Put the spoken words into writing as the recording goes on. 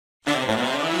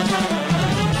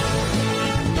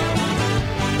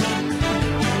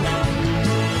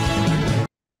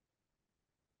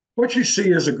What you see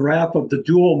is a graph of the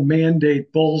dual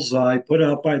mandate bullseye put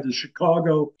out by the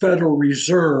Chicago Federal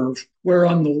Reserve, where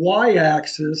on the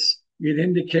y-axis, it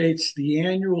indicates the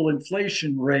annual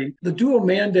inflation rate. The dual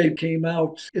mandate came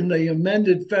out in the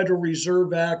amended Federal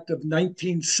Reserve Act of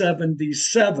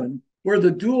 1977, where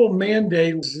the dual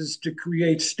mandate is to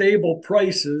create stable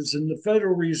prices. And the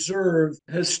Federal Reserve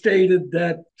has stated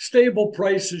that stable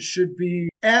prices should be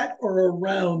at or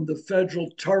around the federal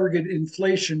target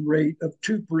inflation rate of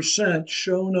 2%,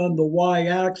 shown on the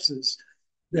y-axis.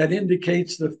 That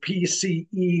indicates the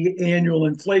PCE annual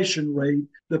inflation rate.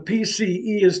 The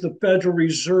PCE is the Federal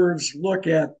Reserve's look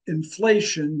at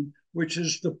inflation, which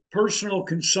is the personal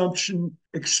consumption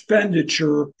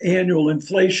expenditure annual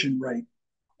inflation rate.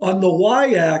 On the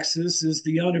y-axis is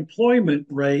the unemployment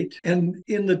rate. And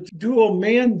in the dual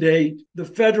mandate, the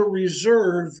Federal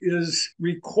Reserve is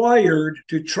required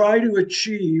to try to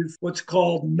achieve what's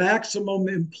called maximum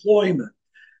employment.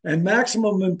 And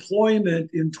maximum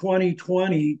employment in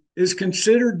 2020 is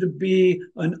considered to be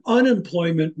an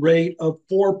unemployment rate of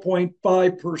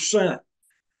 4.5%.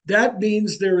 That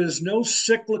means there is no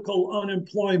cyclical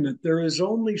unemployment. There is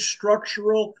only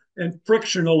structural and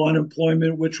frictional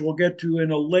unemployment, which we'll get to in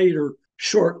a later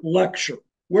short lecture.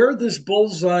 Where this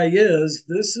bullseye is,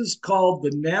 this is called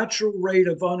the natural rate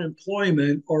of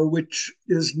unemployment, or which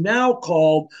is now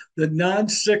called the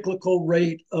non-cyclical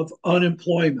rate of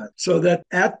unemployment. So that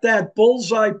at that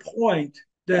bullseye point,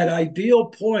 that ideal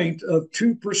point of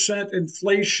 2%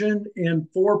 inflation and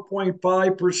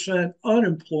 4.5%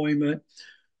 unemployment,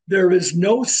 there is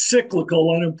no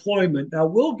cyclical unemployment. Now,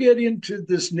 we'll get into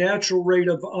this natural rate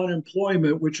of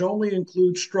unemployment, which only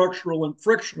includes structural and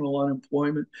frictional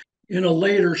unemployment, in a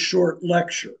later short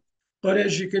lecture. But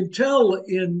as you can tell,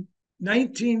 in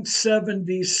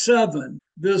 1977,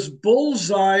 this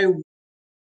bullseye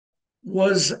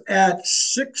was at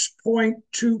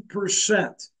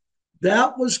 6.2%.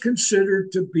 That was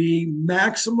considered to be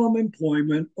maximum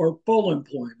employment or full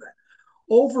employment.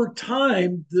 Over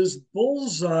time, this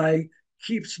bullseye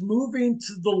keeps moving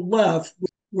to the left,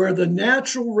 where the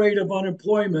natural rate of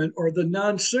unemployment or the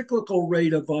non-cyclical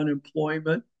rate of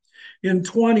unemployment in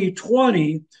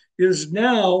 2020 is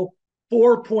now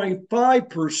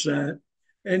 4.5%.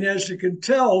 And as you can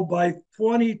tell, by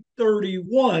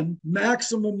 2031,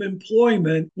 maximum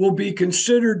employment will be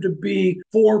considered to be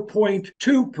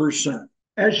 4.2%.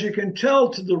 As you can tell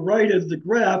to the right of the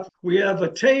graph, we have a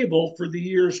table for the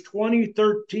years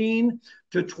 2013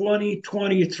 to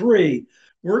 2023.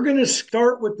 We're going to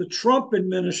start with the Trump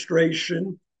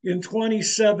administration in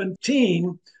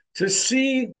 2017 to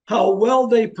see how well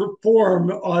they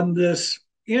perform on this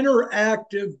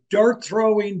interactive dart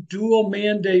throwing dual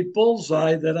mandate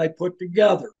bullseye that I put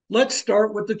together. Let's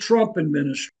start with the Trump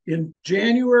administration. In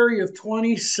January of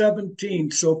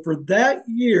 2017, so for that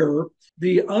year,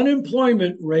 the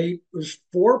unemployment rate was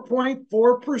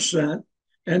 4.4%,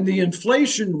 and the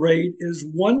inflation rate is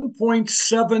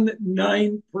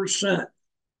 1.79%.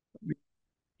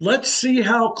 Let's see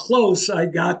how close I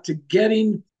got to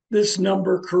getting this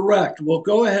number correct. We'll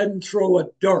go ahead and throw a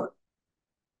dart.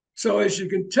 So as you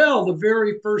can tell, the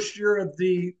very first year of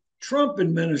the Trump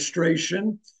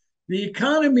administration, the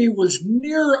economy was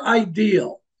near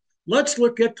ideal. Let's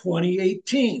look at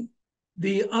 2018.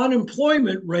 The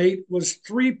unemployment rate was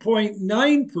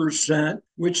 3.9%,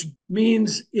 which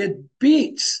means it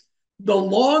beats the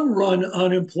long run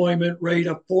unemployment rate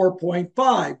of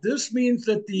 4.5. This means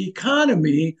that the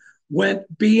economy went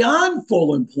beyond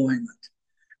full employment.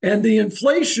 And the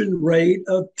inflation rate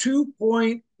of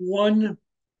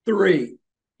 2.13.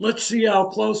 Let's see how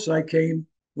close I came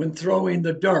when throwing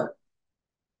the dart.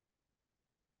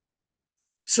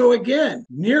 So again,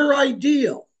 near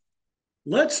ideal.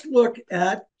 Let's look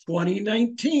at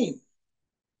 2019.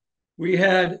 We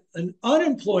had an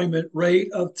unemployment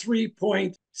rate of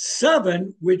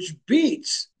 3.7, which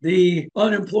beats the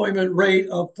unemployment rate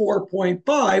of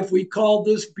 4.5. We call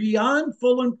this beyond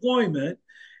full employment,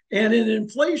 and an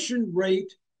inflation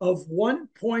rate of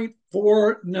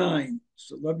 1.49.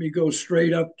 So let me go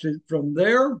straight up from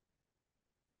there.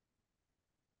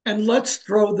 And let's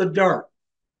throw the dart.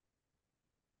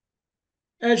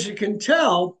 As you can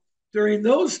tell, during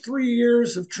those 3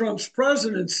 years of Trump's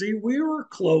presidency, we were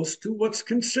close to what's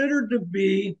considered to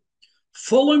be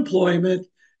full employment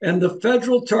and the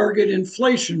federal target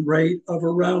inflation rate of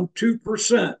around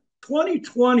 2%.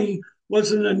 2020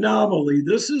 was an anomaly.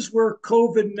 This is where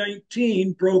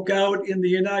COVID-19 broke out in the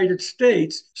United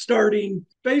States, starting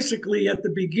basically at the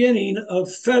beginning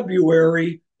of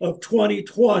February of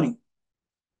 2020.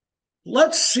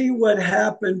 Let's see what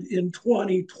happened in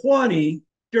 2020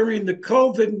 during the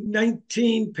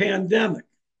COVID-19 pandemic.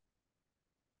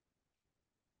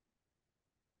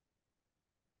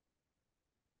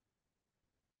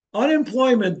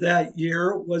 Unemployment that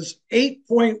year was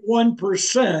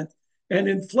 8.1%, and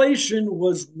inflation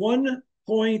was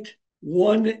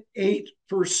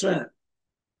 1.18%.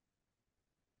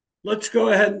 Let's go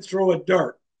ahead and throw a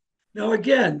dart. Now,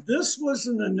 again, this was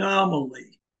an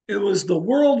anomaly. It was the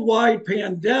worldwide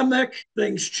pandemic.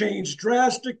 Things changed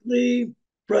drastically.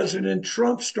 President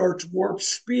Trump starts warp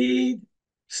speed,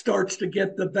 starts to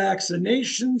get the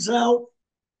vaccinations out.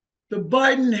 The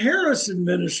Biden Harris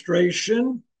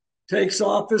administration takes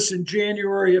office in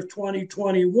January of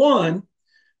 2021.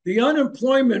 The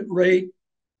unemployment rate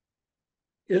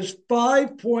is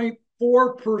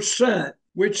 5.4%,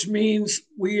 which means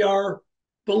we are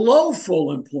below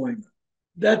full employment,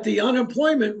 that the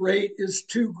unemployment rate is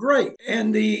too great.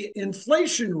 And the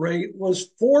inflation rate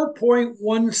was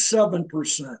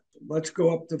 4.17%. Let's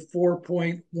go up to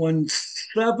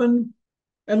 4.17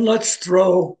 and let's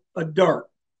throw a dart.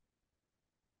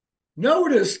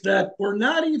 Notice that we're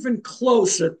not even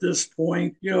close at this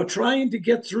point, trying to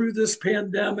get through this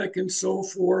pandemic and so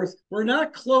forth. We're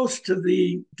not close to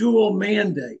the dual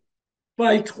mandate.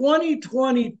 By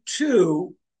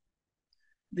 2022,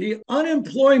 the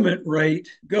unemployment rate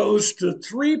goes to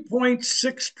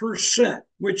 3.6%,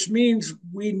 which means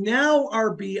we now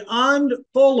are beyond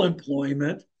full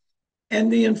employment, and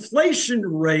the inflation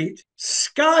rate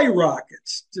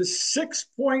skyrockets to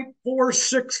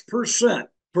 6.46%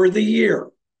 for the year.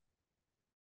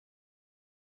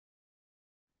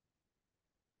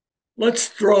 Let's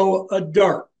throw a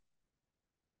dart.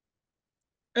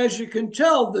 As you can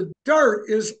tell, the dart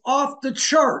is off the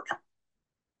chart.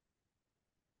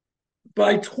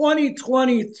 By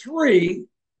 2023,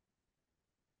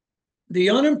 the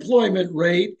unemployment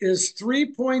rate is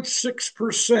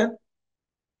 3.6%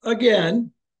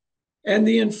 again, and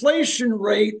the inflation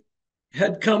rate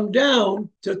had come down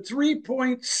to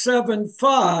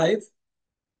 3.75.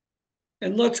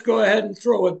 And let's go ahead and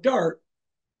throw a dart.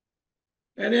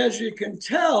 And as you can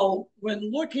tell,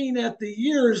 when looking at the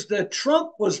years that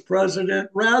Trump was president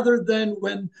rather than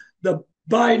when the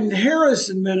Biden-Harris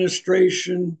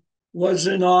administration was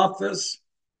in office,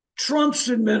 Trump's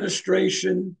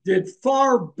administration did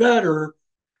far better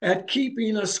at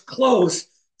keeping us close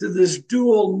to this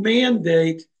dual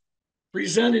mandate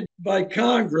presented by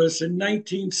Congress in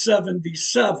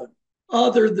 1977,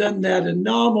 other than that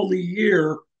anomaly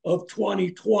year of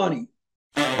 2020.